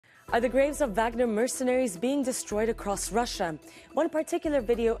Are the graves of Wagner mercenaries being destroyed across Russia? One particular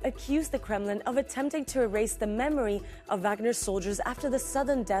video accused the Kremlin of attempting to erase the memory of Wagner soldiers after the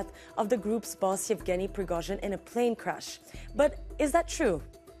sudden death of the group's boss Evgueni Prigojine in a plane crash. But is that true?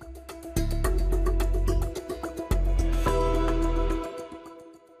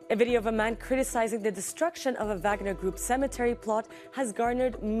 A video of a man criticizing the destruction of a Wagner Group cemetery plot has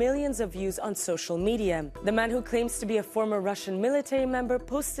garnered millions of views on social media. The man, who claims to be a former Russian military member,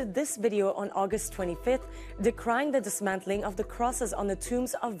 posted this video on August 25th, decrying the dismantling of the crosses on the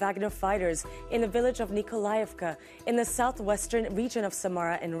tombs of Wagner fighters in the village of Nikolaevka in the southwestern region of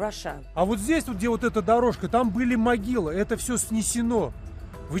Samara in Russia. А вот здесь, где вот эта дорожка, там были могилы, это все снесено.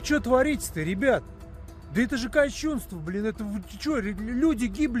 Вы что творите-то, ребят? Да это же кощунство, блин, это что, люди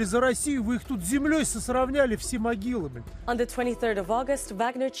гибли за Россию, вы их тут с землей сравняли, все могилы, блин. On the 23rd of August,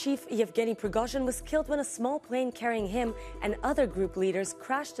 Wagner chief Evgueni Prigojine was killed when a small plane carrying him and other group leaders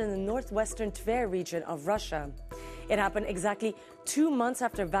crashed in the northwestern Tver region of Russia. It happened exactly 2 months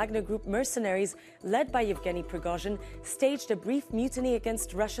after Wagner Group mercenaries, led by Evgueni Prigojine, staged a brief mutiny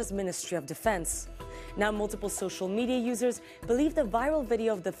against Russia's Ministry of Defense. Now, multiple social media users believe the viral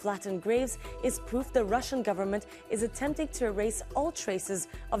video of the flattened graves is proof the Russian government is attempting to erase all traces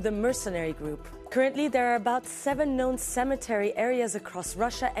of the mercenary group. Currently, there are about 7 known cemetery areas across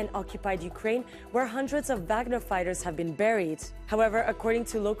Russia and occupied Ukraine where hundreds of Wagner fighters have been buried. However, according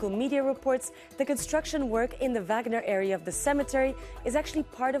to local media reports, the construction work in the Wagner area of the cemetery is actually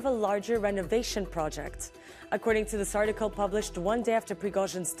part of a larger renovation project. According to this article published one day after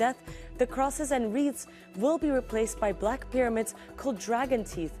Prigojine's death, the crosses and wreaths will be replaced by black pyramids called dragon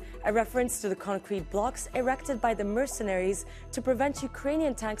teeth, a reference to the concrete blocks erected by the mercenaries to prevent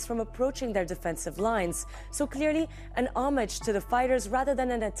Ukrainian tanks from approaching their defensive lines. So clearly an homage to the fighters rather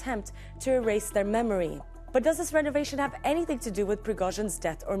than an attempt to erase their memory. But does this renovation have anything to do with Prigojine's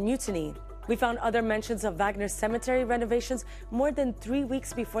death or mutiny? We found other mentions of Wagner's cemetery renovations more than 3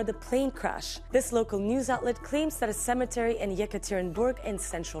 weeks before the plane crash. This local news outlet claims that a cemetery in Yekaterinburg in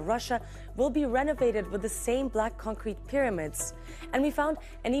central Russia will be renovated with the same black concrete pyramids. And we found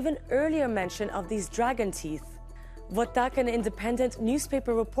an even earlier mention of these dragon teeth. Вот так, an independent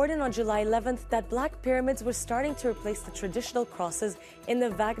newspaper reported on July 11th that black pyramids were starting to replace the traditional crosses in the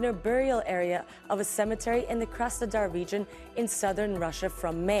Wagner burial area of a cemetery in the Krasnodar region in southern Russia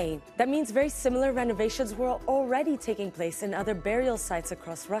from May. That means very similar renovations were already taking place in other burial sites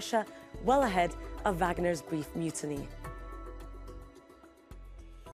across Russia, well ahead of Wagner's brief mutiny.